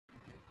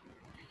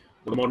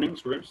Good morning,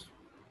 students.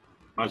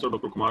 Myself,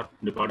 Dr. Kumar,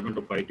 Department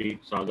of IT,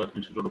 Sagar,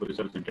 Institute of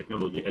Research and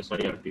Technology,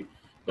 SIRT,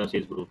 the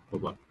sales group.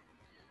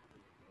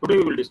 Today,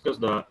 we will discuss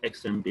the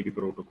XMPP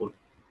protocol,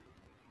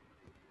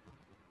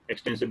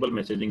 Extensible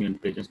Messaging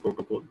and Presence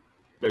Protocol.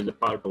 That is a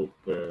part of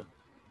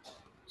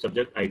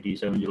subject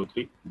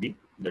IT-703B,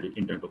 that is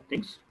Internet of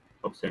Things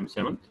of SEM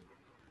 7th.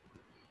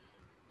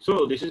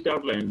 So, this is the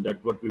outline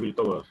that what we will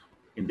cover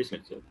in this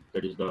lecture.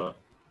 That is the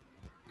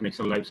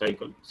connection life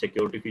cycle,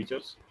 security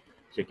features,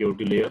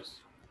 security layers,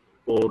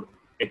 core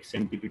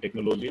XMPP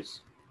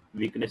technologies,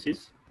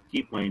 weaknesses,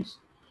 key points,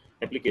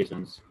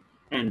 applications,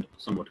 and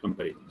somewhat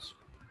comparisons.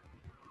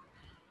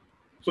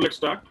 So let's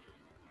start.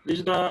 This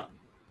is the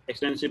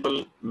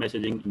extensible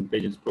messaging and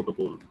presence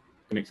protocol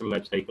connection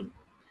life cycle.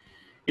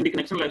 In the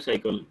connection life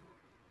cycle,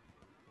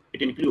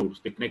 it includes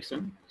the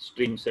connection,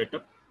 stream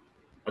setup,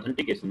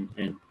 authentication,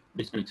 and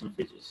disconnection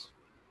phases.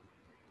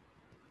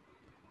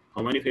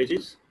 How many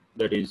phases?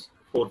 That is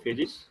 4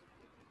 phases: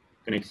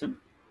 connection,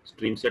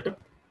 stream setup,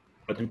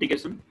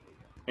 authentication,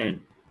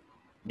 and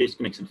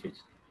disconnection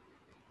phase.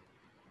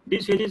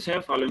 These phases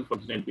have following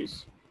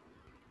functionalities.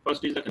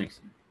 First is the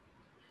connection.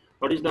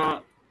 What is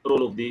the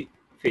role of the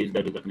phase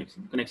that is the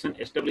connection? Connection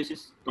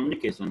establishes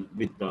communication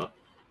with the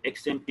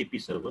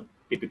XMPP server,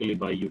 typically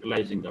by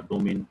utilizing the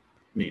domain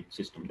name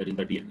system, that is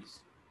the DNS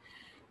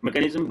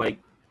mechanism, by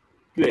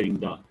querying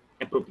the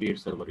appropriate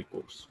server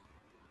records.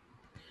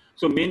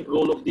 So main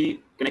role of the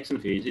connection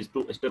phase is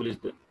to establish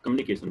the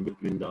communication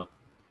between the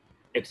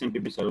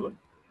XMPP server,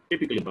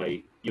 typically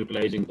by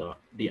utilizing the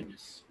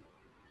DNS.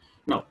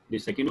 Now, the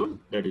second one,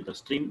 that is the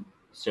stream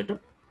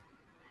setup.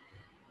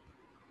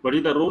 What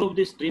is the role of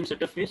the stream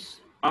setup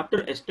phase?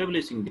 After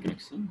establishing the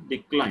connection, the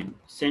client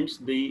sends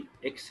the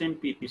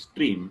XMPP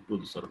stream to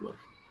the server,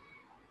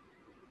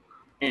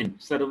 and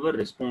server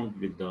responds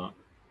with the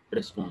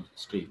response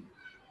stream.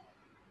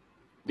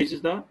 This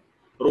is the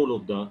role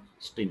of the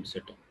stream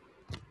setup.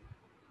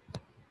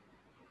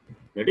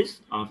 That is,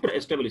 after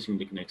establishing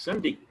the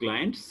connection, the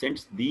client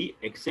sends the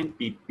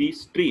XMPP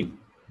stream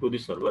to the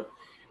server,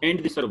 and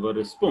the server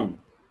responds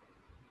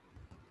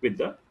with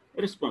the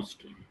response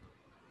stream.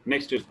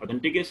 Next is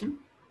authentication.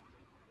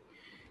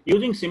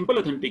 Using simple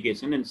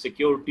authentication and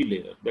security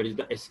layer, that is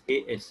the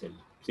SASL,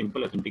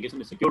 simple authentication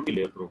and security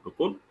layer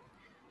protocol,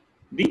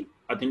 the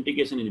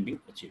authentication is being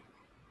achieved.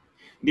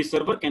 The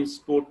server can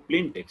support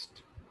plain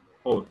text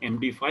or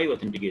MD5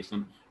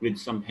 authentication, with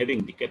some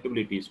having the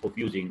capabilities of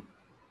using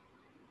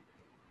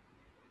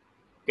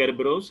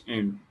Kerberos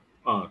and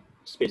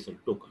special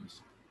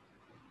tokens.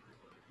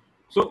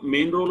 So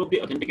main role of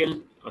the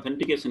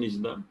authentication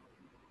is the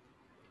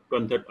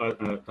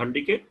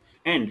authenticate,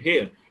 and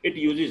here it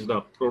uses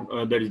the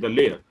that is the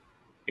layer,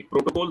 a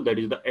protocol, that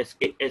is the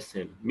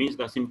SASL, means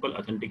the simple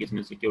authentication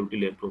and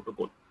security layer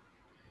protocol.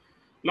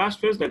 Last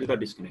phase, that is the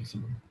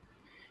disconnection.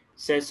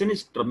 Session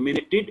is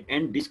terminated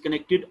and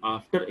disconnected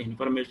after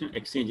information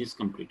exchange is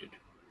completed.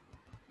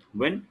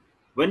 When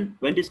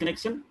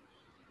disconnection?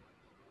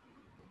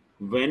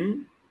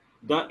 When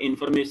the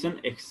information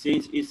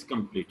exchange is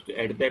completed,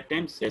 at that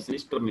time session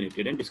is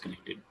terminated and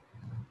disconnected.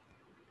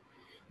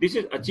 This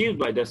is achieved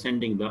by the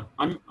sending the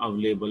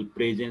unavailable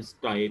presence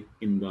type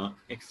in the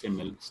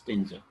XML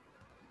stanza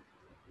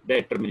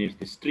that terminates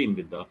the stream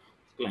with the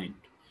client.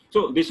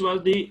 So this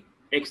was the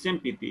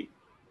XMPP,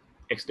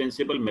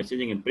 Extensible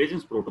Messaging and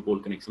Presence Protocol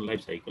connection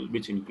lifecycle,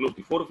 which includes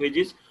the 4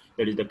 phases,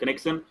 that is the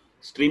connection,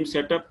 stream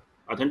setup,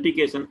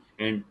 authentication,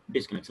 and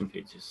disconnection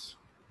phases.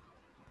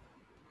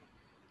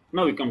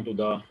 Now we come to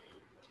the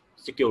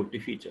security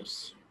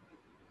features.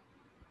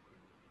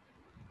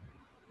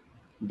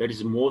 That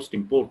is most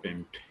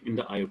important in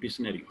the IoT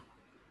scenario.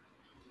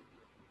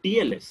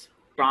 TLS,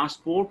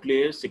 transport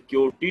layer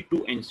security,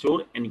 to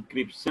ensure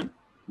encryption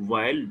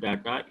while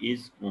data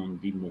is on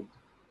the move.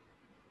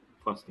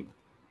 First thing.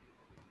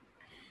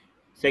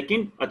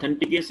 Second,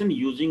 authentication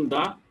using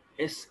the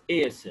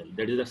SASL,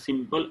 that is the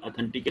simple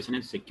authentication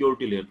and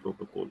security layer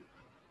protocol.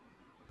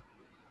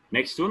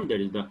 Next one, that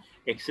is the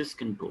access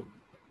control,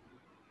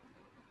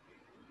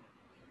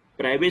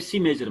 privacy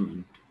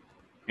measurement,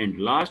 and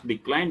last, the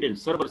client and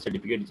server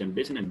certificate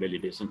generation and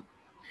validation.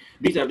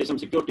 These are some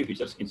security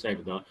features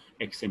inside the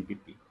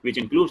XMPP, which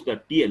includes the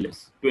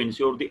TLS to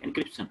ensure the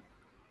encryption,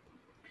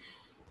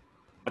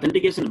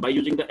 authentication by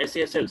using the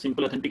SASL,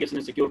 simple authentication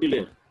and security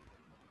layer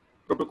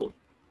protocol,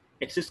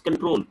 access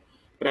control,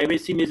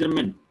 privacy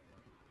measurement,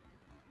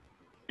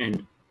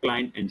 and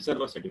client and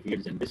server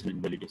certificate generation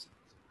and validation.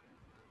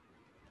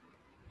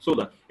 So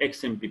the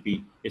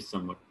XMPP is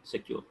somewhat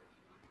secure.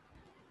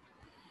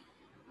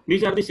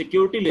 These are the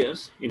security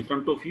layers in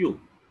front of you.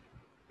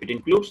 It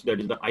includes, that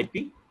is the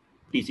IP,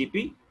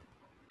 TCP,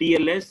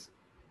 TLS,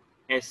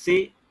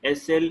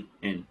 SASL,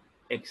 and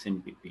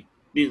XMPP.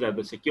 These are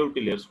the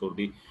security layers for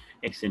the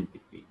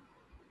XMPP.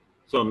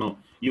 So now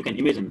you can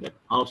imagine that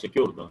how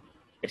secure the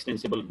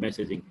extensible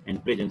messaging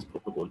and presence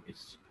protocol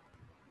is.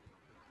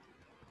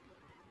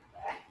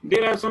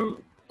 There are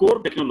some core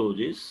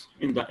technologies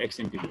in the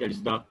XMPP, that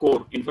is the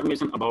core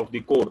information about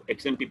the core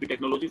XMPP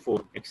technology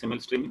for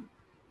XML streaming: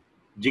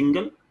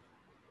 Jingle,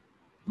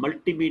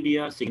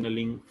 multimedia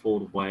signaling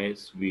for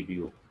voice,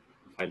 video,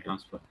 file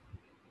transfer,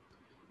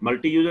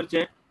 multi-user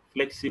chat,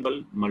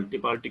 flexible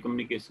multi-party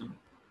communication,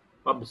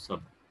 pub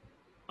sub,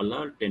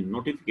 alert and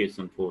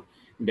notification for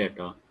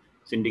data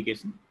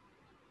syndication,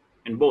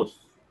 and both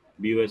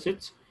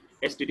BOSH,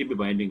 HTTP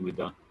binding with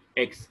the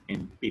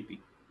XMPP.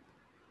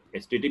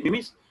 HTTP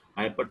means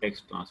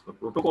Hypertext Transfer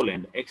Protocol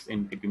and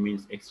XMPP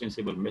means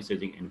Extensible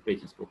Messaging and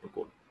Presence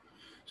Protocol.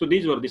 So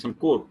these were some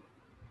core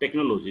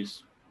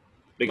technologies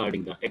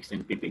regarding the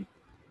XMPP.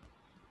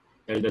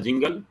 There is the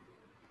jingle,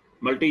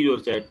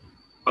 multi-user chat,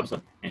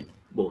 PubSub, and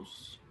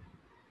BOSH.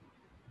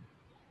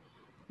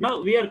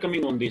 Now we are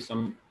coming on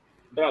some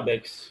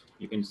drawbacks,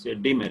 you can say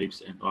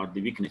demerits and or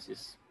the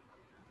weaknesses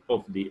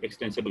of the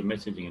extensible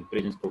messaging and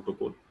presence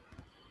protocol.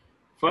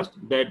 First,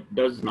 that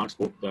does not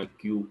support the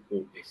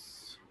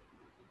QoS.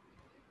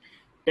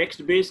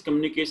 Text-based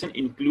communication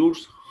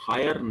includes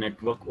higher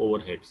network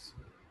overheads,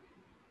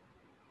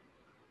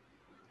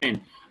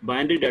 and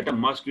binary data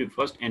must be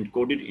first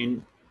encoded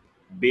in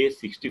base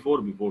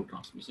 64 before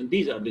transmission.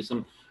 These are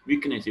some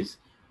weaknesses,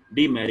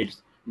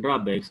 demerits,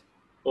 drawbacks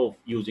of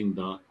using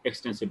the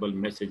extensible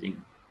messaging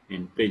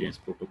and presence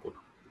protocol.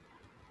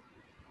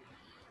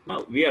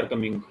 Now we are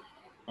coming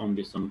on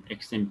some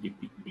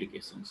XMPP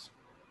applications,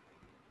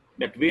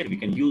 that where we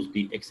can use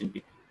the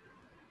XMPP.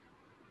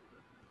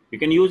 We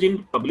can use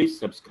in publish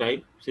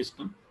subscribe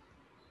system,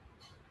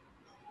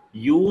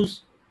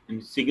 use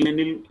in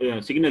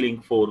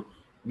signaling for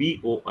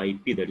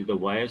VoIP, that is the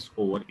voice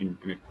over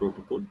internet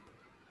protocol,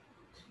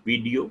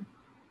 video,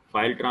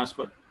 file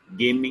transfer,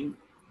 gaming,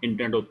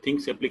 Internet of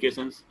Things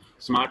applications,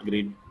 smart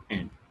grid,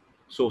 and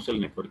social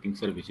networking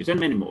services, and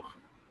many more.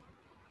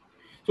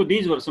 So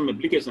these were some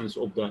applications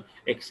of the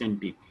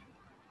XMPP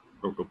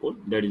protocol,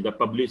 that is the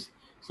publish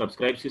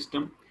subscribe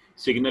system,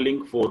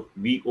 signaling for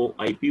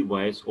VoIP,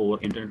 voice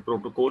over internet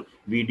protocol,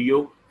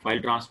 video, file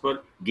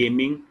transfer,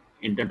 gaming,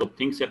 Internet of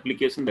Things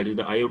application, that is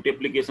the IoT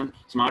application,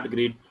 smart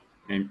grid,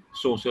 and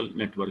social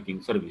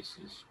networking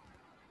services,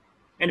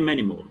 and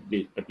many more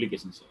the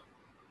applications are.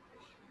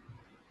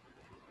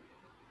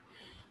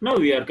 Now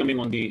we are coming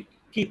on the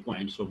key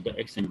points of the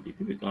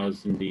XMPP,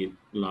 because in the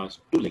last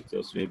two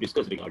lectures we have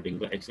discussed regarding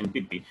the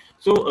XMPP.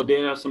 So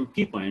there are some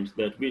key points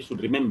that we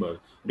should remember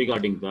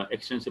regarding the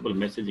extensible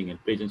messaging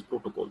and presence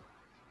protocol.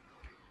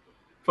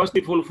 First,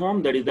 the full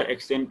form, that is the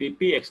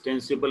XMPP,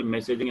 Extensible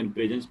Messaging and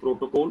Presence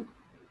Protocol.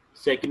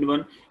 Second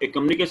one, a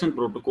communication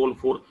protocol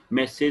for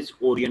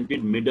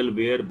message-oriented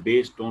middleware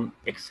based on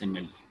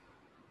XML.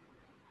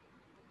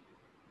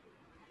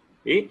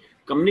 A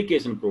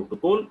communication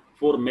protocol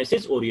for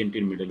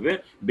message-oriented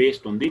middleware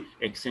based on the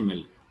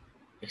XML,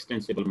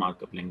 Extensible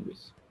Markup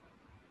Language.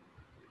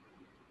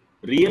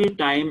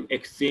 Real-time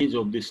exchange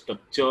of the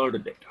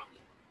structured data.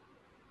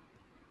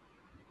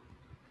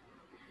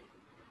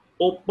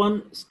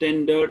 Open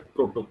Standard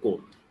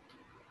Protocol.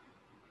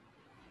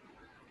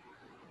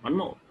 One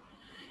more.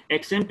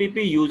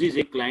 XMPP uses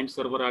a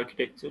client-server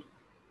architecture.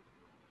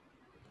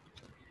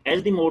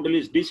 As the model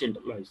is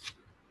decentralized,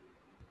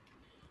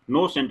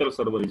 no central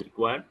server is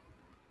required.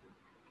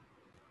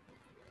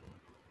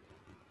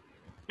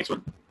 Next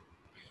one.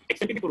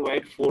 XMPP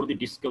provides for the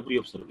discovery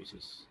of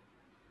services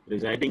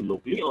residing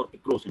locally or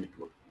across a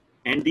network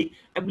and the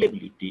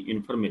availability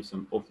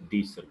information of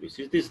these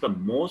services. This is the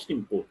most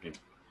important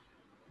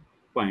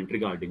point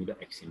regarding the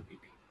XMPP.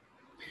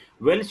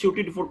 Well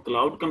suited for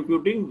cloud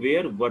computing,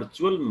 where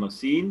virtual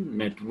machine,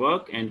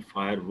 network, and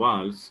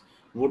firewalls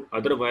would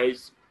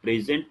otherwise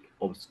present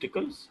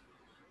obstacles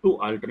to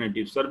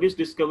alternative service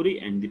discovery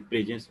and the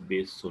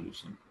presence-based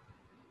solution.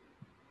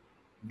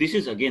 This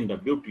is again the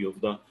beauty of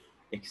the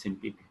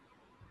XMPP.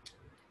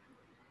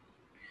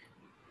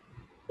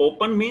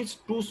 Open means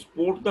to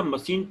support the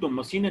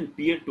machine-to-machine and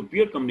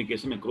peer-to-peer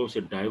communication across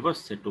a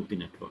diverse set of the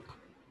network.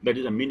 That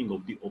is the meaning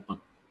of the open.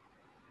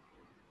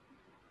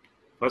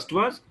 First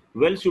was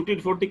well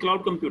suited for the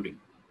cloud computing.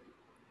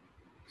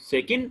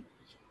 Second,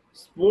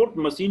 support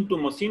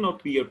machine-to-machine or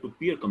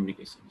peer-to-peer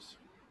communications.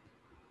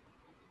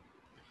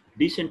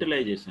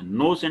 Decentralization,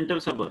 no central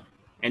server.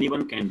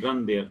 Anyone can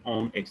run their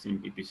own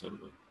XMPP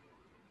server.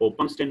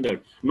 Open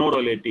standard, no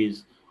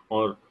royalties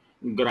or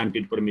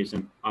granted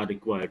permission are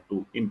required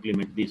to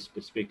implement these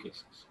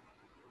specifications.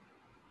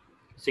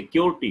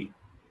 Security,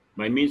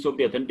 by means of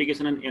the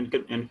authentication and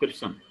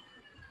encryption.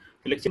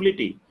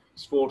 Flexibility,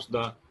 supports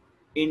the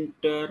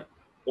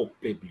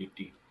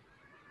interoperability.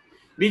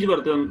 These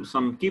were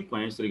some key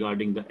points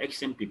regarding the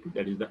XMPP,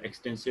 that is the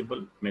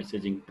Extensible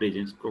Messaging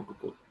Presence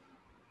Protocol.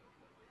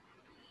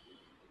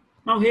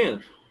 Now here,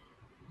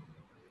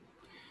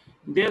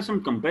 there are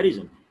some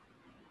comparison.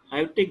 I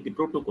have taken the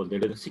protocol,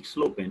 that is the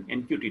 6LoWPAN,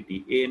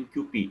 MQTT,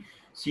 AMQP,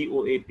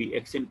 COAP,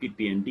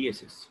 XMPP, and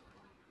DSS.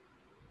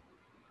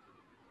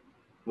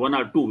 One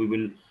or two we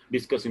will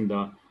discuss in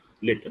the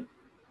later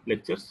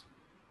lectures.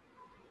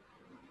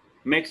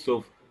 Max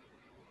of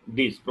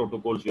these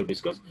protocols we have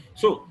discussed.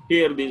 So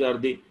here these are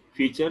the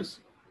features,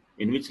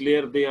 in which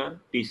layer they are,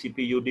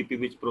 TCP, UDP,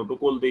 which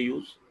protocol they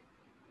use,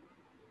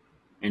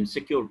 and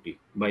security,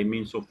 by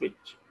means of which.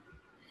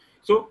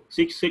 So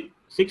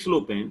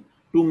 6LoWPAN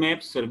to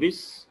map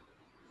service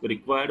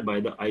required by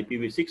the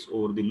IPv6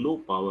 over the low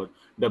power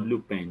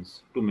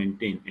WPANs to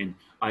maintain an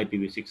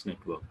IPv6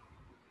 network.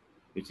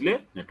 Which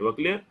layer? Network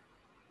layer.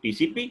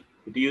 TCP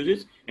it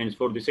uses, and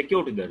for the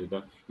security there is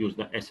the use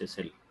the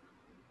SSL.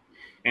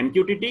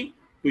 MQTT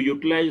to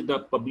utilize the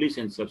publish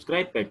and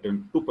subscribe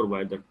pattern to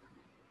provide the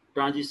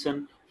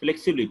transition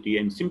flexibility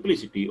and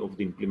simplicity of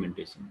the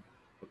implementation.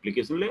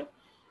 Application layer.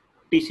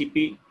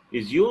 TCP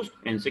is used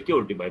and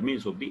security by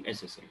means of the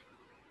SSL.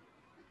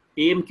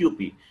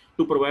 AMQP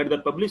to provide the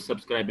publish,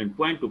 subscribe, and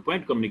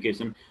point-to-point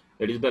communication,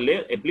 that is the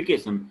layer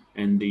application,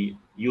 and the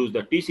use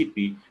the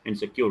TCP and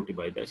security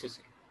by the SSL.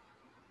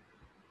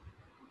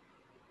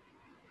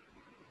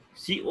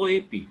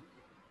 COAP,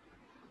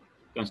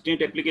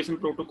 Constraint Application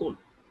Protocol.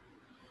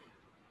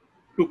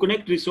 To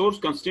connect resource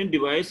constraint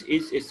device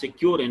is a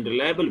secure and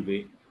reliable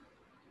way.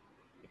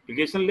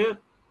 Application layer,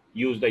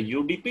 use the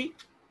UDP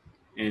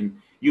and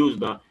use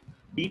the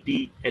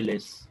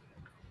DTLS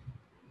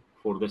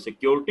for the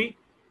security,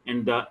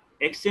 and the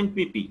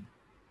XMPP,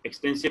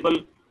 Extensible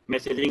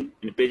Messaging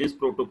and Presence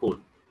Protocol,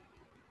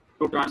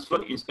 to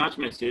transfer instance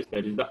message,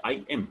 that is the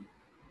IM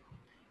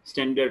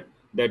standard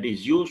that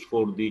is used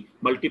for the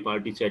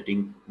multi-party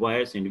chatting,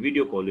 voice and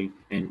video calling,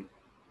 and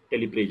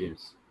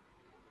telepresence.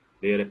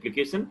 Their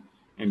application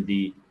and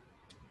the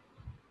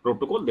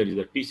protocol, that is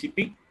the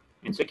TCP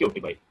and security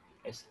by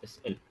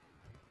SSL.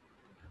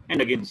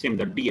 And again, same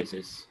the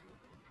DSS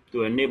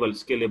to enable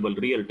scalable,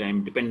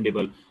 real-time,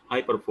 dependable,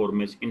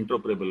 high-performance,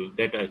 interoperable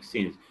data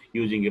exchange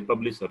using a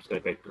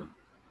publish-subscribe pattern,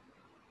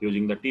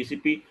 using the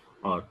TCP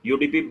or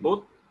UDP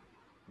both,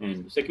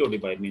 and security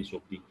by means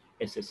of the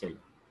SSL.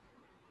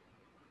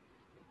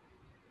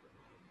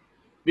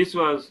 This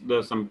was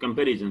some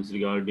comparisons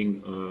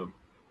regarding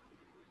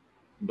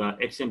the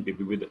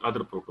XMPP with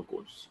other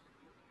protocols.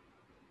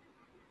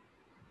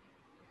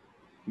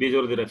 These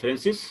are the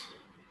references.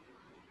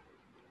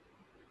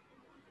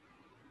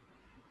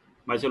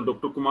 Myself,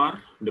 Dr.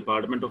 Kumar,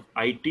 Department of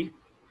IT,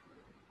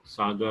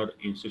 Sagar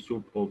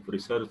Institute of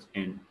Research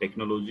and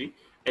Technology,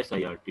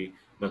 SIRT,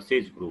 the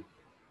SAGE Group,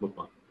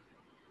 Bhopal.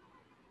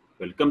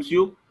 Welcomes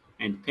you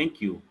and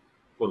thank you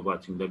for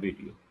watching the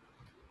video.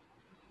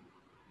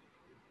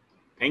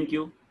 Thank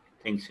you.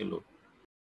 Thanks a lot.